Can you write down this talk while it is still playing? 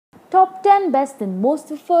Top 10 best and most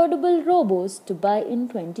affordable robos to buy in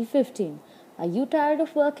 2015. Are you tired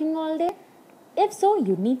of working all day? If so,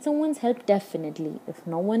 you need someone's help definitely. If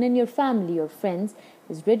no one in your family or friends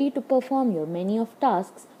is ready to perform your many of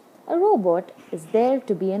tasks, a robot is there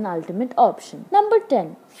to be an ultimate option. Number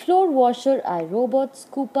 10. Floor Washer iRobot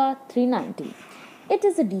Scoopa 390. It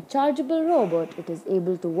is a dechargeable robot. It is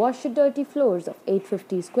able to wash the dirty floors of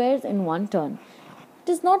 850 squares in one turn. It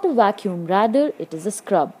is not a vacuum, rather it is a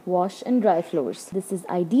scrub, wash and dry floors. This is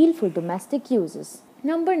ideal for domestic uses.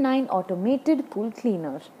 Number 9. Automated Pool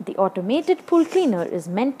Cleaner. The automated pool cleaner is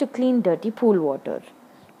meant to clean dirty pool water.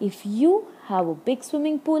 If you have a big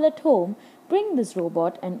swimming pool at home, bring this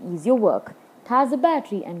robot and ease your work. It has a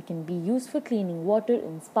battery and can be used for cleaning water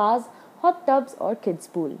in spas, hot tubs or kids'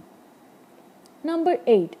 pool. Number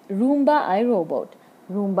 8. Roomba iRobot.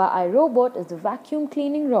 Roomba iRobot is a vacuum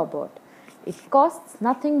cleaning robot. It costs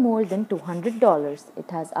nothing more than $200. It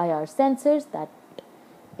has IR sensors, that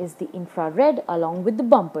is the infrared, along with the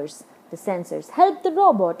bumpers. The sensors help the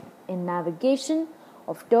robot in navigation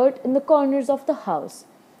of dirt in the corners of the house.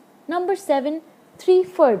 Number 7. 3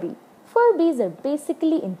 Furby. Furbies are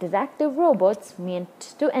basically interactive robots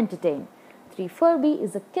meant to entertain. 3 Furby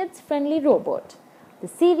is a kids-friendly robot. The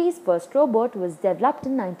series' first robot was developed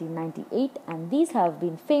in 1998 and these have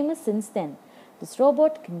been famous since then. This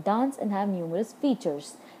robot can dance and have numerous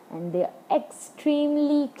features and they are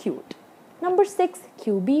extremely cute. Number 6.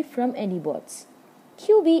 QB from NEBOSH.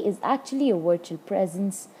 QB is actually a virtual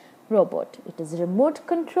presence robot. It is remote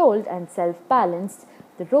controlled and self-balanced.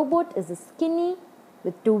 The robot is a skinny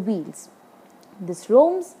with 2 wheels. This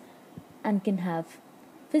roams and can have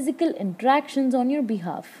physical interactions on your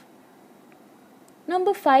behalf.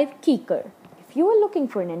 Number 5. Keeker. If you are looking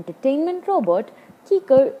for an entertainment robot,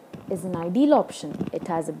 Keeker is an ideal option. It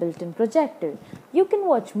has a built-in projector. You can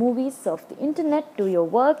watch movies, surf the internet, do your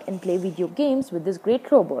work and play video games with this great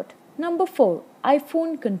robot. Number 4.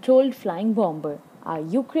 iPhone Controlled Flying Bombur. Are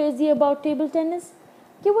you crazy about table tennis?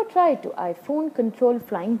 Give a try to iPhone Controlled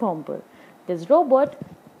Flying Bombur. This robot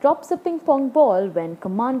drops a ping pong ball when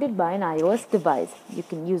commanded by an iOS device. You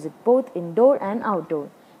can use it both indoor and outdoor.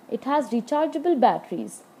 It has rechargeable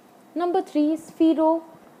batteries. Number 3. Fearow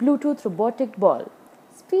Bluetooth Robotic Ball.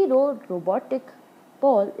 Fearow Robotic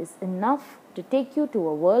Ball is enough to take you to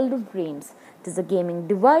a world of dreams. It is a gaming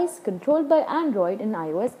device controlled by Android and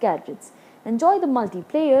iOS gadgets. Enjoy the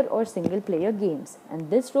multiplayer or single-player games. And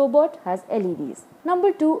this robot has LEDs.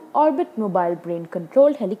 Number 2. Orbit Mobile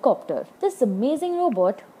Brain-Controlled Helicopter. This amazing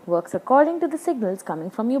robot works according to the signals coming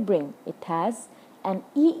from your brain. It has an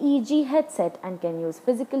EEG headset and can use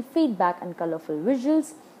physical feedback and colorful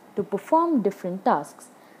visuals to perform different tasks.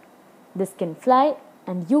 This can fly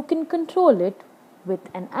and you can control it with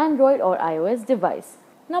an Android or iOS device.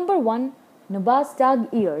 Number 1. NEBOSH Dog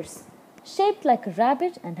Ears. Shaped like a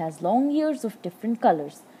rabbit and has long ears of different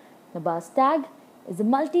colors. NEBOSH Tag is a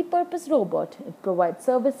multi-purpose robot. It provides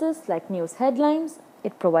services like news headlines,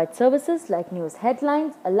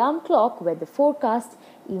 alarm clock, weather forecast,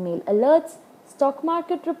 email alerts, stock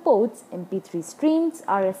market reports, MP3 streams,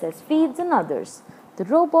 RSS feeds and others. The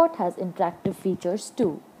robot has interactive features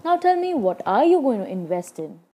too. Now tell me, what are you going to invest in?